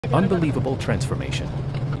Unbelievable transformation.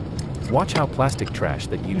 Watch how plastic trash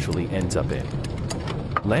that usually ends up in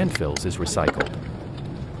landfills is recycled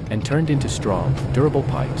and turned into strong, durable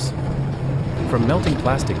pipes. From melting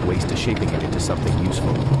plastic waste to shaping it into something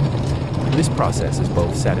useful. This process is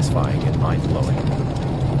both satisfying and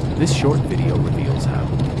mind-blowing. This short video reveals how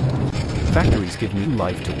factories give new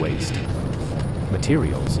life to waste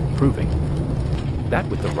materials, proving that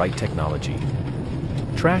with the right technology,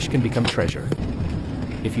 trash can become treasure.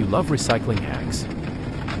 If you love recycling hacks,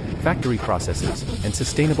 factory processes, and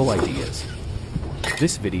sustainable ideas,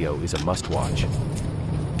 this video is a must-watch.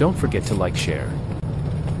 Don't forget to like, share,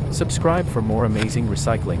 subscribe for more amazing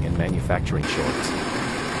recycling and manufacturing shorts.